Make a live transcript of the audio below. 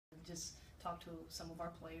just talked to some of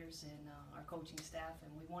our players and our coaching staff,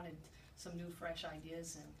 and we wanted some new, fresh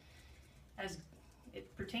ideas. And as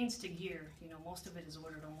it pertains to gear, you know, most of it is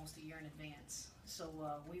ordered almost a year in advance. So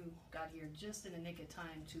we got here just in the nick of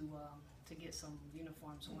time to get some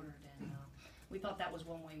uniforms ordered, and we thought that was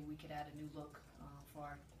one way we could add a new look for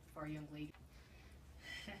our young lady.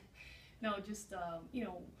 No, just you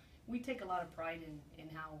know, we take a lot of pride in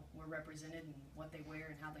how we're represented and what they wear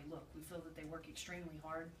and how they look. We feel that they work extremely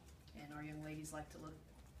hard, and our young ladies like to look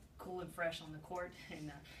cool and fresh on the court,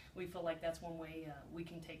 and we feel like that's one way we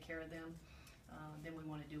can take care of them. Then we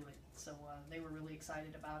want to do it. So they were really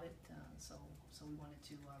excited about it. So we wanted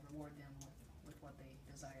to reward them with what they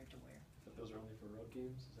desired to wear. But those are only for road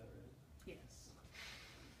games, is that right? Yes.